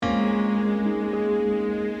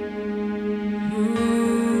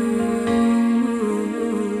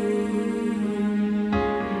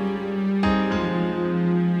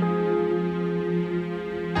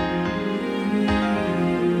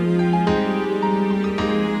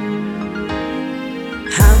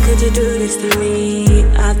could you do this to me?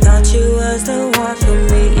 I thought you was the one for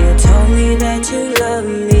me. You told me that you love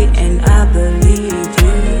me, and I believed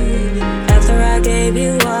you. After I gave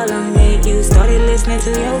you all of me, you started listening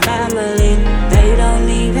to your family. They don't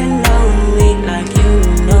even know me like you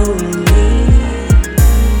know me.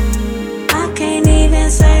 I can't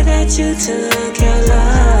even say that you took your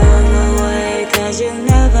love away, 'cause you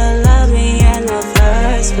never loved me in the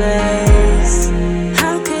first place.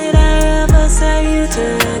 How could I ever say you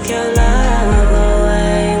took your love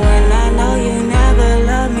away when I know you never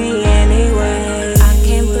loved me anyway? I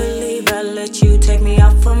can't believe I let you take me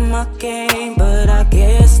off of my game, but I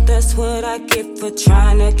guess that's what I get for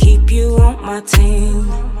trying to keep you on my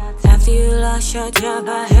team. After you lost your job,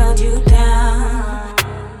 I held you down.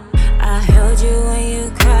 I held you when you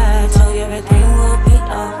cried, told you everything would be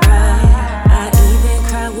alright. I even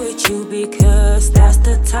cried with you because that's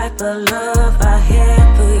the type of love I had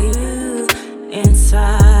for you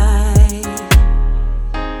inside.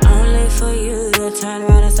 Only for you to turn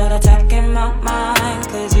around and start attacking my mind,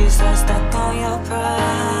 'cause you so stuck on your pride.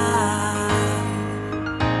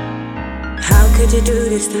 How could you do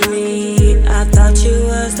this to me? I thought you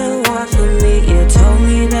was the one for me. You told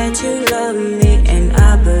me that you loved me, and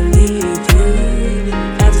I believed you.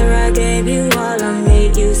 After I gave you all of me,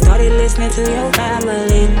 you started listening to your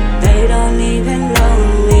family. They don't even know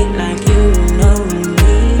me like you know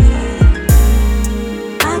me.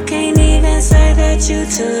 I can't even say that you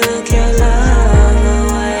took your love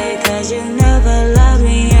away, 'cause you never loved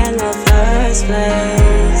me in the first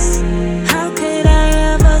place. How could I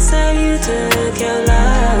ever say you took your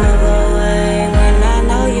love away when I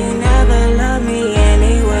know you never loved me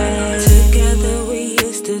anyway? Together we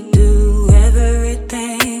used to do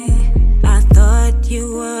everything. I thought you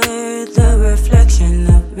were the reflection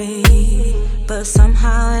of me, but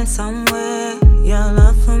somehow and somewhere your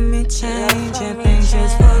love for me changed, and things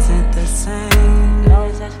just wasn't the same. No,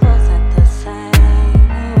 it just wasn't the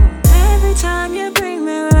same. Every time you bring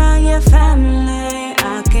me around your family,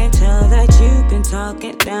 I can tell that you've been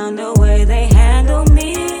talking down the way they handle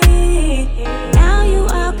me. Now you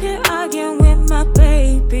up here arguing with my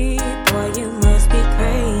baby. Boy, you must be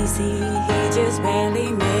crazy. He just barely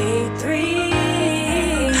made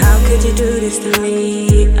 3. How could you do this to me?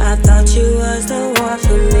 I thought you was the one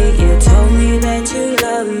for me. You told me that you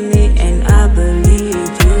loved me, and I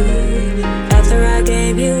believed you. After I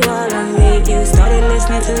gave you all of me, you started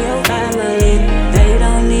listening to your family. They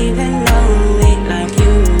don't even know me like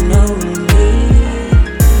you know me.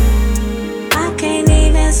 I can't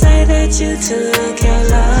even say that you took your